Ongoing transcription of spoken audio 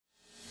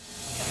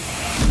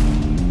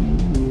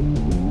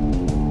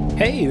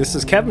Hey, this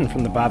is Kevin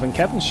from The Bob and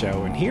Kevin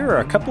Show, and here are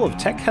a couple of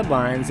tech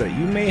headlines that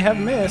you may have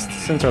missed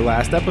since our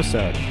last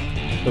episode.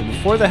 But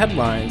before the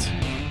headlines,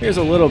 here's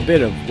a little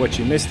bit of what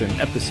you missed in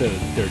episode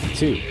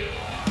 32.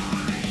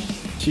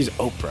 She's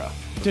Oprah.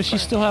 Does she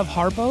still have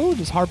Harpo?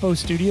 Does Harpo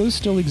Studios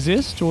still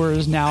exist, or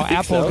is now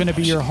Apple going to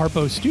be your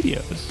Harpo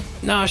Studios?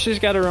 No, she's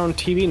got her own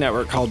TV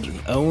network called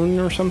OWN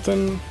or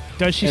something.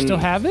 Does she still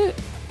have it?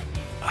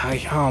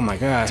 Oh my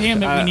gosh.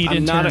 Damn it, we need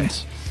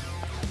interns.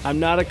 I'm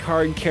not a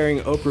card-carrying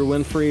Oprah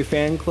Winfrey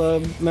fan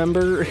club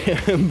member,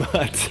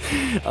 but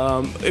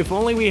if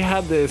only we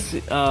had this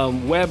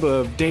web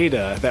of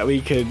data that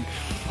we could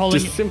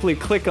just simply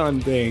click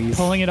on things.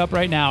 Pulling it up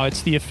right now.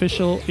 It's the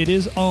official, it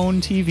is OWN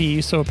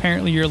TV, so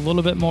apparently you're a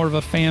little bit more of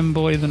a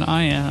fanboy than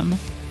I am.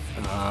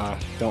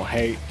 Don't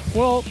hate.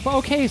 Well,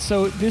 okay,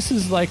 so this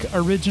is like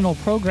original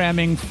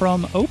programming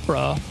from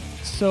Oprah.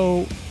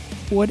 So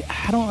what,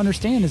 I don't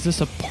understand. Is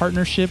this a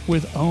partnership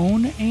with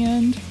OWN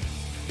and...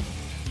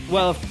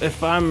 Well,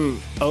 if I'm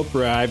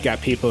Oprah, I've got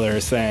people that are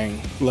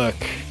saying, look,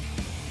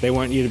 they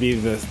want you to be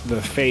the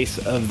face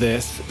of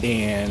this,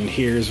 and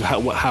here's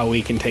how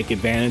we can take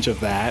advantage of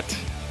that,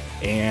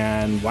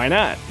 and why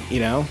not? You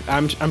know,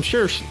 I'm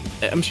sure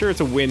it's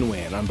a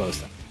win-win on both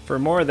sides. For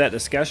more of that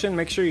discussion,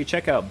 make sure you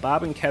check out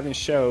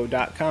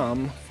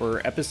bobandkevinshow.com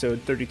for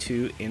episode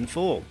 32 in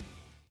full.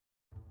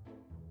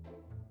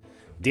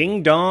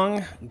 Ding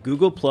dong,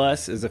 Google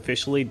Plus is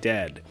officially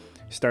dead.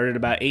 Started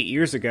about 8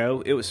 years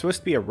ago, it was supposed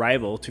to be a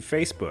rival to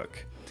Facebook.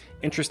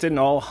 Interested in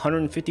all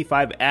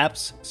 155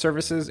 apps,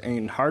 services,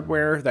 and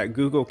hardware that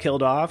Google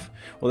killed off?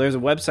 Well, there's a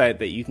website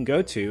that you can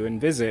go to and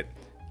visit,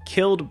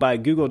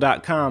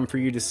 killedbygoogle.com, for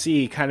you to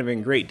see kind of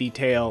in great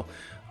detail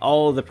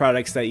all of the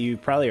products that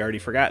you've probably already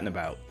forgotten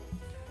about.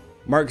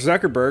 Mark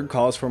Zuckerberg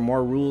calls for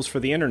more rules for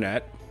the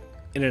internet.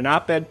 In an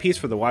op-ed piece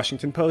for the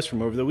Washington Post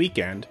from over the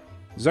weekend,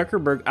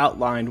 Zuckerberg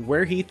outlined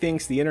where he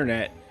thinks the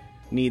internet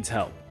needs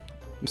help.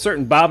 I'm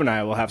certain Bob and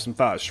I will have some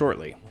thoughts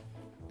shortly.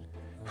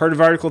 Heard of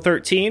Article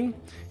 13?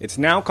 It's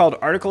now called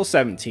Article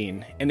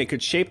 17, and it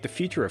could shape the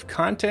future of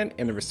content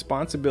and the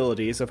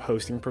responsibilities of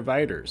hosting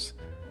providers.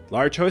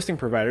 Large hosting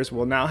providers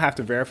will now have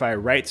to verify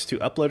rights to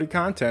uploaded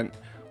content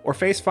or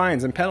face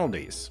fines and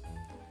penalties.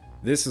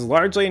 This is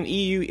largely an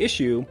EU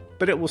issue,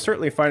 but it will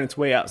certainly find its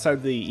way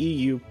outside the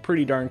EU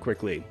pretty darn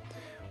quickly.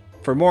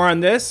 For more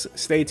on this,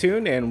 stay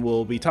tuned, and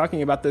we'll be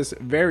talking about this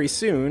very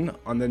soon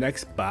on the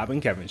next Bob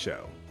and Kevin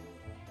Show.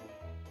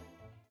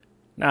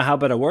 Now, how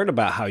about a word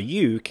about how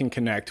you can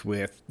connect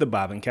with The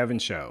Bob and Kevin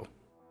Show?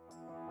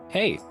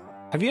 Hey,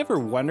 have you ever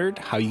wondered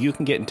how you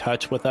can get in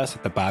touch with us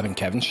at The Bob and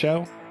Kevin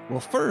Show? Well,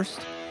 first,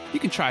 you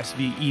can try us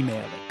via email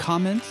at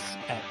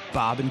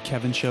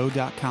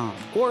comments@bobandkevinshow.com.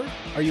 Or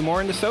are you more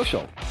into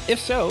social? If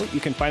so, you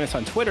can find us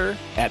on Twitter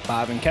at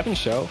Bob and Kevin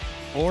Show.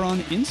 Or on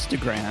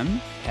Instagram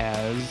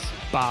as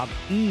Bob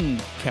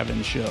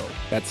Kevin Show.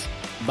 That's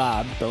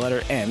Bob, the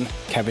letter N,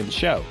 Kevin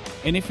Show.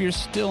 And if you're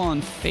still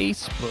on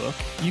Facebook,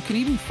 you can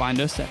even find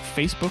us at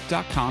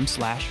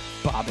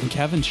facebook.com/Bob and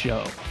Kevin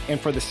Show.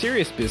 And for the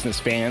serious business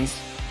fans,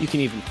 you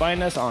can even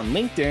find us on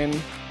LinkedIn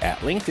at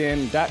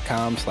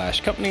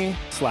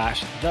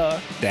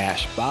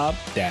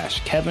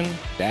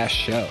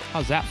linkedin.com/company/the-Bob-Kevin-Show.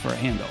 How's that for a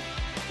handle?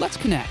 Let's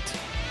connect.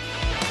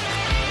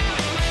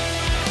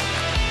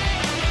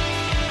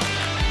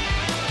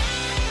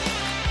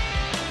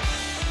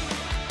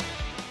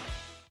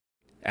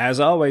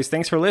 As always,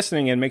 thanks for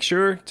listening, and make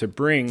sure to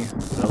bring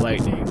the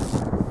lightning.